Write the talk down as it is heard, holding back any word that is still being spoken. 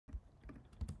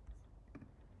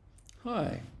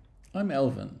Hi, I'm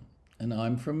Elvin and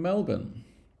I'm from Melbourne.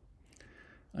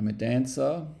 I'm a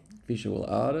dancer, visual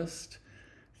artist,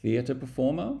 theatre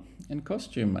performer and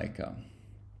costume maker.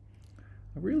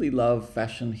 I really love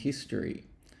fashion history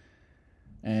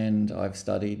and I've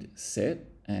studied set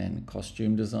and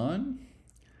costume design.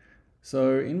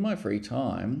 So in my free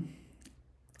time,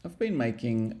 I've been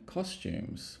making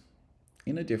costumes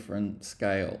in a different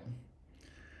scale.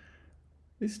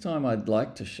 This time I'd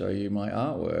like to show you my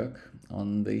artwork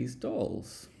on these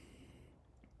dolls.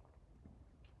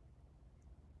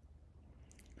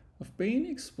 I've been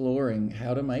exploring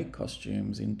how to make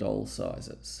costumes in doll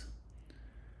sizes.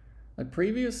 I'd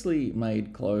previously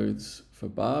made clothes for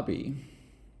Barbie,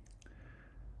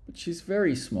 but she's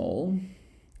very small,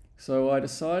 so I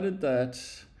decided that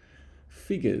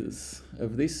figures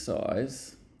of this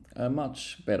size are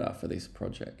much better for this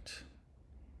project.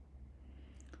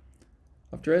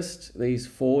 I've dressed these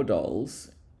 4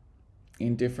 dolls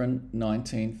in different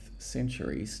 19th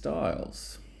century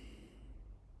styles.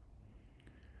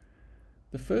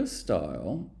 The first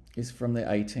style is from the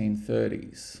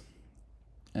 1830s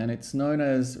and it's known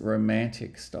as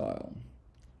Romantic style.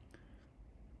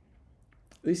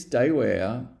 This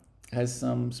daywear has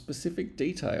some specific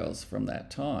details from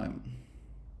that time.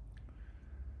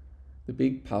 The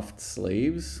big puffed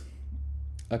sleeves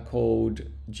are called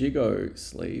jigo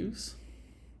sleeves.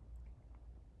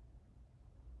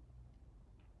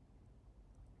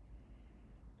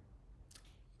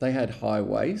 They had high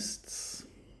waists,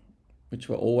 which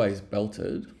were always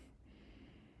belted,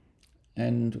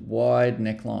 and wide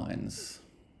necklines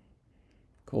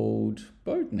called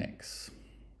boat necks.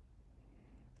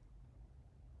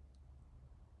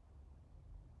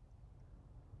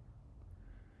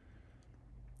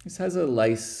 This has a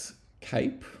lace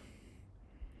cape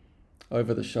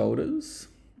over the shoulders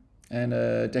and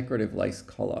a decorative lace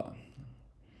collar.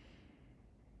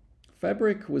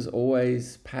 Fabric was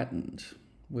always patterned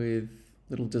with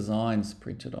little designs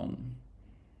printed on.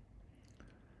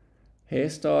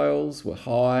 Hairstyles were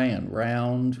high and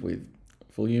round with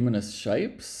voluminous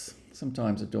shapes,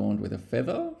 sometimes adorned with a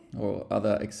feather or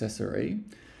other accessory,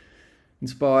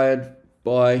 inspired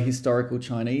by historical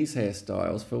Chinese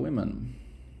hairstyles for women.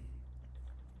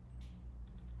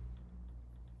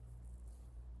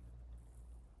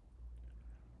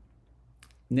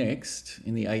 Next,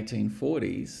 in the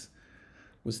 1840s,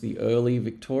 was the early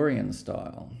Victorian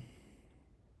style.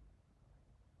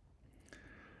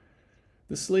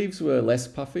 The sleeves were less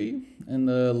puffy and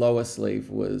the lower sleeve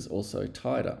was also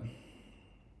tighter.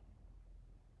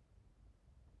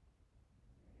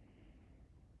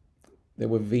 There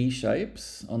were V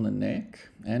shapes on the neck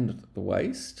and the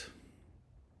waist.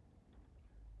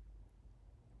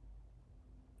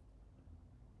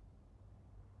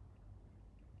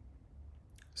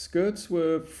 Skirts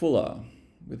were fuller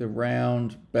with a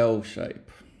round bell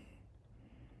shape.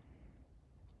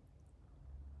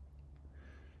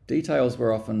 Details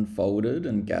were often folded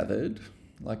and gathered,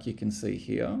 like you can see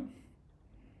here.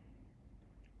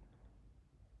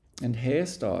 And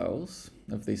hairstyles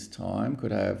of this time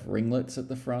could have ringlets at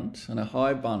the front and a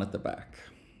high bun at the back.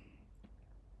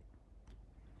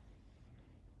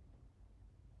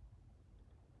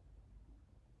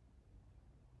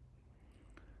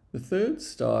 The third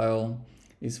style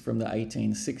is from the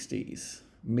 1860s,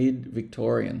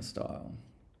 mid-Victorian style.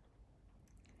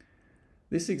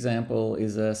 This example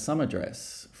is a summer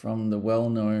dress from the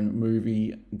well-known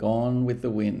movie Gone with the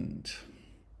Wind.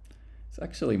 It's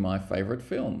actually my favourite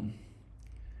film.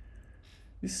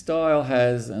 This style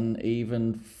has an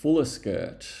even fuller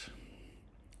skirt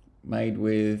made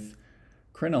with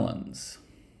crinolines.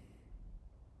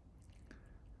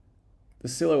 The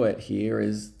silhouette here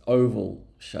is oval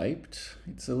shaped.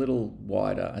 It's a little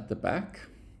wider at the back.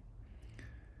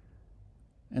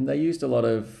 And they used a lot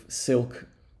of silk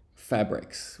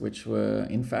fabrics, which were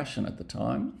in fashion at the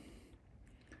time.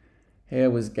 Hair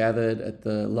was gathered at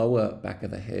the lower back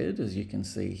of the head, as you can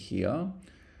see here,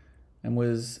 and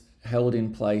was held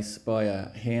in place by a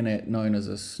hairnet known as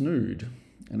a snood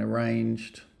and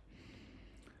arranged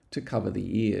to cover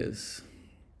the ears.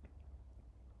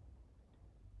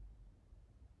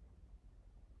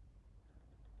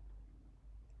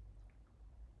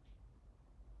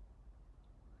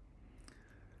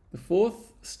 The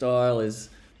fourth style is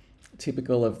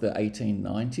typical of the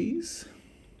 1890s,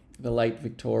 the late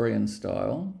Victorian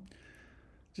style.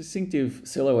 Distinctive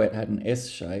silhouette had an S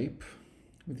shape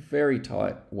with very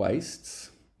tight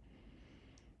waists.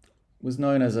 It was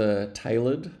known as a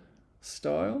tailored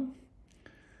style,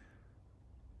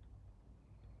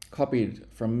 copied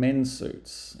from men's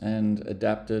suits and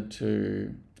adapted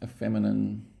to a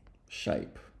feminine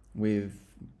shape with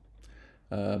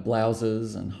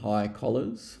blouses and high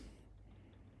collars.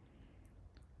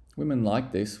 Women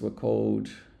like this were called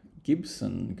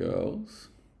Gibson girls,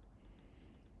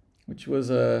 which was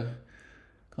a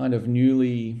kind of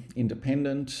newly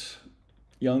independent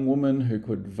young woman who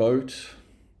could vote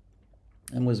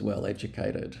and was well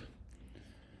educated.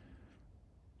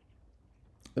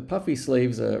 The puffy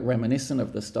sleeves are reminiscent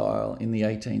of the style in the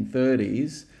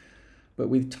 1830s, but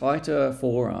with tighter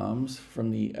forearms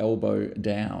from the elbow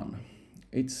down.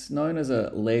 It's known as a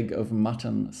leg of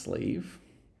mutton sleeve.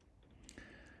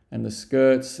 And the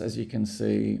skirts, as you can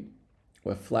see,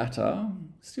 were flatter,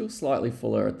 still slightly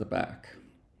fuller at the back.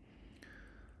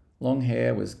 Long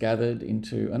hair was gathered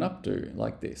into an updo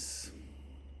like this.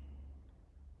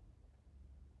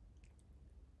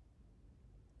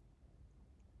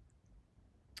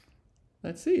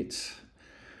 That's it.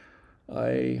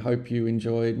 I hope you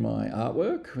enjoyed my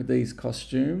artwork with these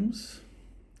costumes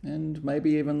and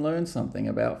maybe even learn something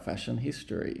about fashion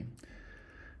history.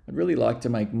 I'd really like to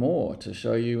make more to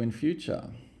show you in future.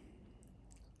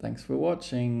 Thanks for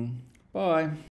watching. Bye.